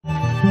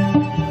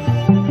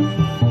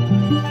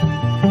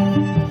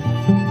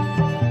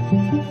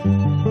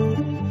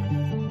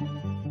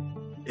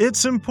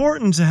It's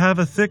important to have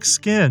a thick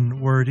skin,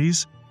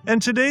 wordies,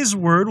 and today's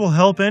word will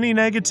help any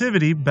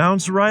negativity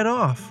bounce right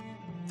off.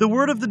 The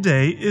word of the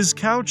day is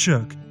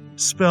caoutchouc,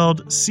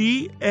 spelled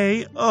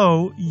C-A-O-U-T-C-H-O-U-C.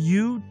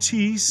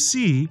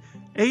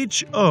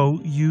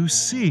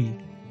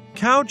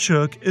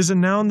 Caoutchouc is a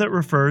noun that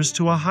refers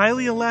to a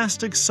highly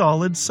elastic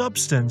solid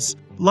substance,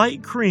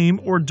 light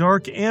cream or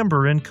dark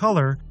amber in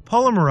color,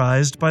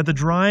 polymerized by the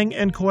drying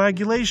and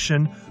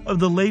coagulation of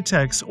the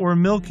latex or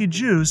milky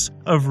juice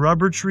of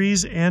rubber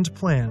trees and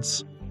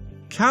plants.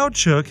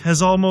 Caoutchouc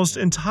has almost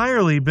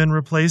entirely been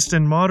replaced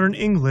in modern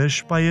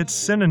English by its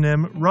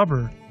synonym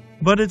rubber,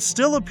 but it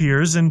still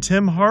appears in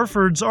Tim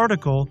Harford's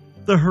article,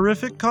 The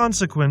Horrific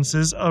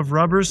Consequences of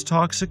Rubber's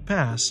Toxic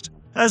Past,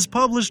 as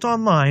published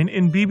online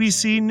in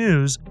BBC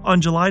News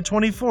on July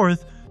 24,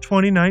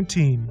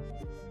 2019.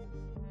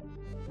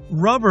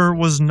 Rubber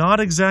was not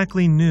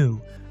exactly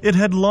new. It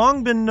had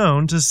long been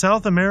known to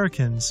South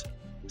Americans.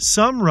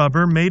 Some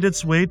rubber made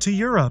its way to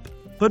Europe,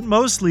 but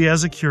mostly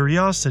as a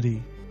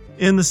curiosity.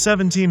 In the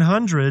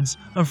 1700s,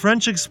 a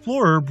French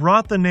explorer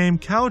brought the name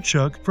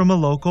caoutchouc from a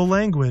local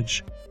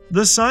language.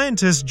 The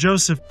scientist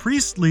Joseph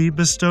Priestley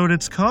bestowed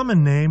its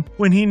common name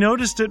when he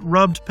noticed it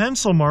rubbed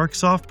pencil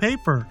marks off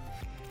paper.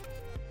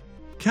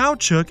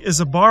 Caoutchouc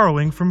is a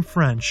borrowing from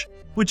French,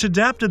 which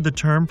adapted the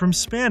term from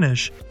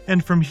Spanish,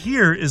 and from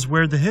here is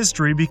where the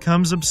history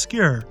becomes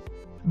obscure.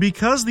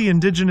 Because the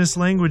indigenous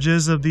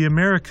languages of the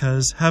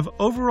Americas have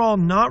overall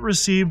not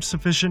received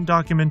sufficient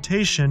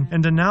documentation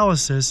and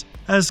analysis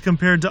as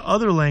compared to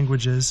other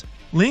languages,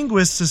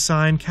 linguists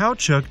assign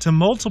caoutchouc to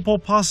multiple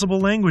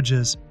possible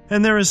languages,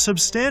 and there is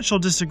substantial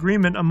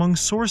disagreement among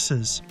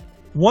sources.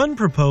 One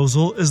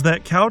proposal is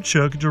that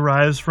caoutchouc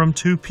derives from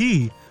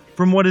tupi,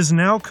 from what is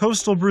now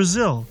coastal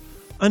Brazil.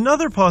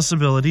 Another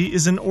possibility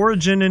is an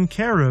origin in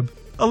Carib,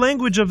 a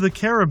language of the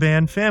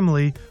Cariban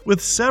family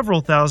with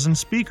several thousand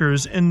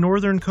speakers in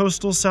northern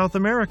coastal South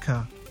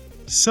America.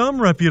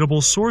 Some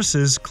reputable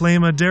sources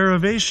claim a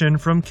derivation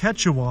from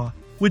Quechua,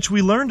 which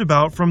we learned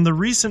about from the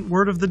recent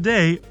word of the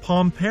day,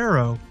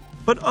 pompero,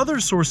 but other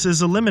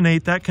sources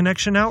eliminate that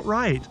connection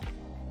outright.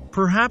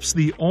 Perhaps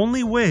the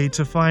only way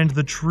to find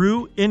the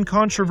true,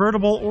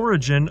 incontrovertible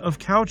origin of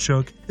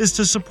caoutchouc is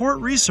to support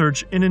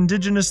research in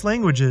indigenous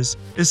languages,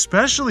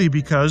 especially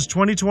because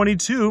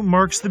 2022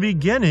 marks the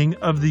beginning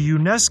of the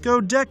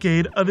UNESCO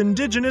Decade of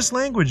Indigenous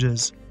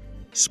Languages.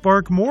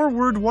 Spark more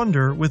word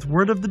wonder with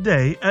Word of the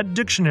Day at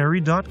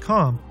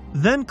dictionary.com.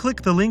 Then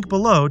click the link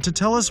below to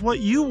tell us what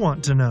you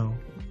want to know.